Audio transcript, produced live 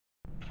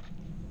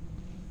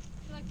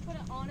put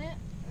it on it.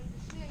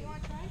 And you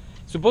want to try?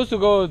 Supposed to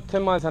go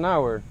 10 miles an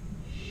hour.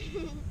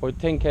 Or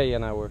 10K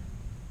an hour.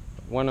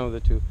 One of the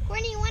two.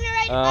 Courtney, you want to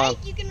ride a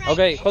bike? You can ride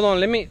Okay, this. hold on.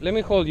 Let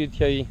me hold you,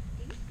 Tiago.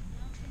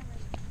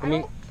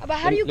 But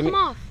how do you come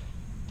off?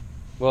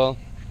 Well.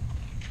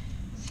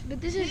 But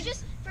this is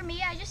just for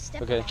me. I just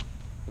step okay. off.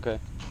 Okay.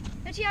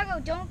 No, Tiago,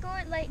 don't go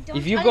like. Don't.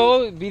 If you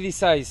go, be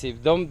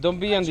decisive. Don't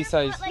be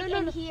undecisive. Like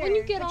no. here. When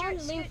you get on,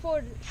 lean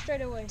forward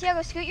straight away.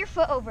 Tiago, scoot your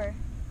foot over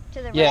to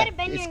the right. Yeah,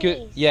 Bend it's your good.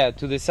 knees. Yeah,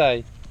 to the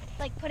side.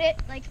 Like put it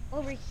like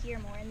over here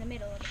more in the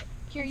middle of it.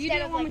 Here, you do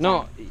it one more No,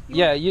 time.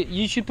 yeah,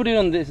 you should put it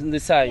on the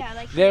side. Yeah,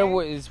 like there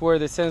here. is where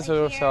the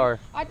sensors here. are.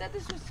 I thought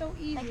this was so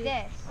easy. Like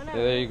this. Oh, no. Yeah,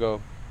 there you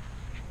go.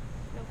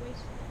 No, please.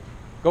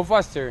 Go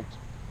faster.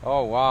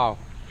 Oh wow.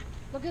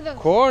 Look at those.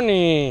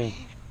 Corny.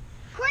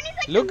 Courtney's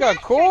like Look the at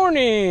master.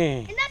 Corny.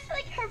 And that's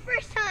like her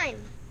first time.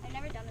 I've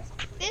never done this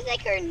before. This is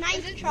like her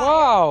ninth try.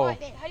 Wow.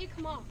 How do you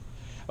come off?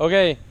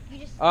 Okay. You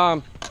just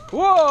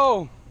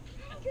Whoa.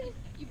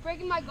 You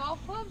breaking my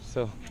golf clubs?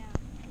 So.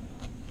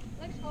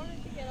 Looks harder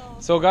to get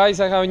off. So guys,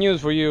 I have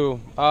news for you.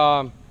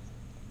 I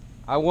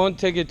won't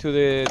take it to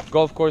the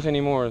golf course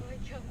anymore.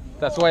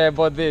 That's why I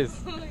bought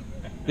this.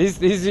 This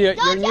is your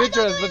new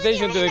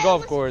transportation to the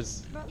golf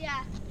course.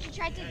 Yeah, she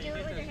tried to do it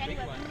with her hand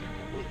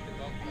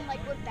and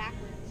like went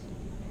backwards.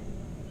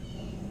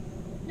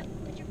 No,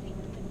 put your feet.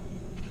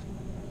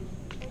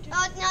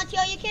 Oh no,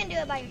 Tio, you can't do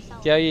it by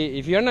yourself. Tiago,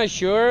 if you're not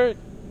sure,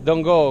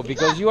 don't go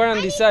because you are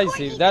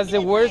undecisive. That's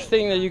the worst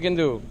thing that you can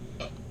do.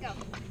 Go,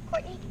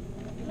 Courtney,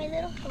 my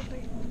little helper.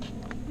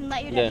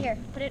 Let your Yeah. here.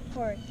 Put it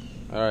forward.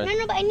 All right.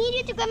 No, but I need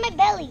you to grab my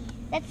belly.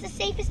 That's the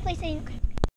safest place that you can.